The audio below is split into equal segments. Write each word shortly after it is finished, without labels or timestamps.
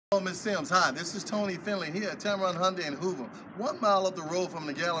Hello, Ms. Sims. Hi, this is Tony Finley here at Tameron Hyundai in Hoover. 1 mile up the road from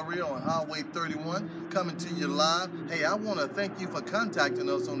the Galleria on Highway 31, coming to you live. Hey, I want to thank you for contacting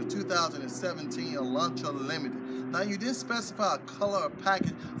us on the 2017 Elantra Limited. Now, you didn't specify a color or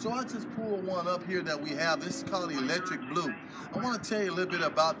package, so I just pulled one up here that we have. This is called Electric Blue. I want to tell you a little bit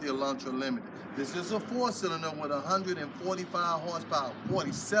about the Elantra Limited. This is a 4-cylinder with 145 horsepower,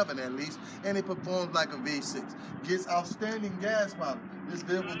 47 at least, and it performs like a V6. Gets outstanding gas mileage. This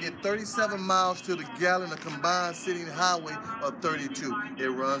vehicle gets 37 miles to the gallon, a combined city highway of 32. It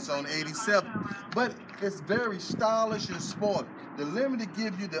runs on 87. But it's very stylish and sporty. The Limited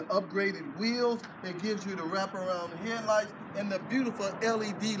gives you the upgraded wheels. It gives you the wraparound headlights and the beautiful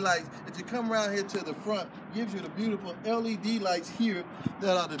LED lights. If you come around here to the front, it gives you the beautiful LED lights here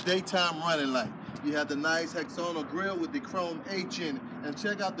that are the daytime running light. You have the nice hexagonal grille with the chrome H in it. And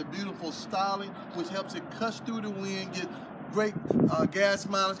check out the beautiful styling, which helps it cut through the wind, get great gas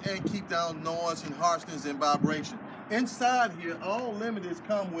mileage, and keep down noise and harshness and vibration. Inside here, all Limiteds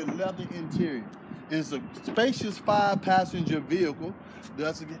come with leather interior. It's a spacious 5-passenger vehicle.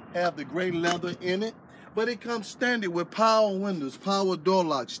 Doesn't have the gray leather in it, but it comes standard with power windows, power door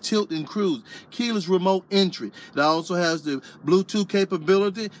locks, tilt and cruise, keyless remote entry. It also has the Bluetooth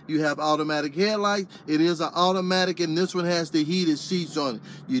capability. You have automatic headlights. It is an automatic, and this one has the heated seats on it.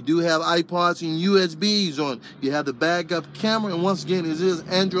 You do have iPods and USBs on it. You have the backup camera, and once again, it is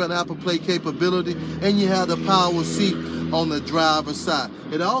Android and Apple Play capability, and you have the power seat on the driver's side.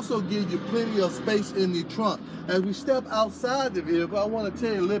 It also gives you plenty of space in the trunk. As we step outside the vehicle, I want to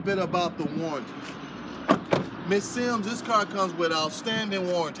tell you a little bit about the warranty. Ms. Sims, this car comes with outstanding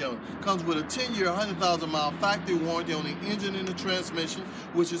warranty on it. Comes with a 10-year, 100,000-mile factory warranty on the engine and the transmission,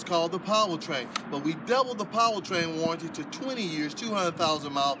 which is called the powertrain. But we doubled the powertrain warranty to 20 years,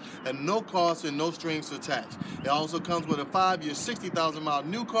 200,000 miles, and no cost and no strings attached. It also comes with a 5-year, 60,000-mile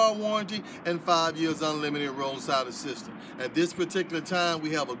new car warranty and 5 years unlimited roadside assistance. At this particular time,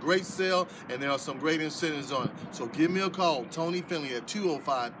 we have a great sale, and there are some great incentives on it. So give me a call, Tony Finley, at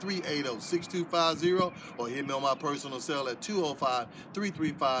 205-380-6250, or hit me on my personal cell at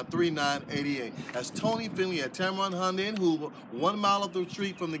 205-335-3988. That's Tony Finley at Tameron Hyundai in Hoover, 1 mile up the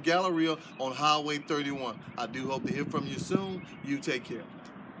street from the Galleria on Highway 31. I do hope to hear from you soon. You take care.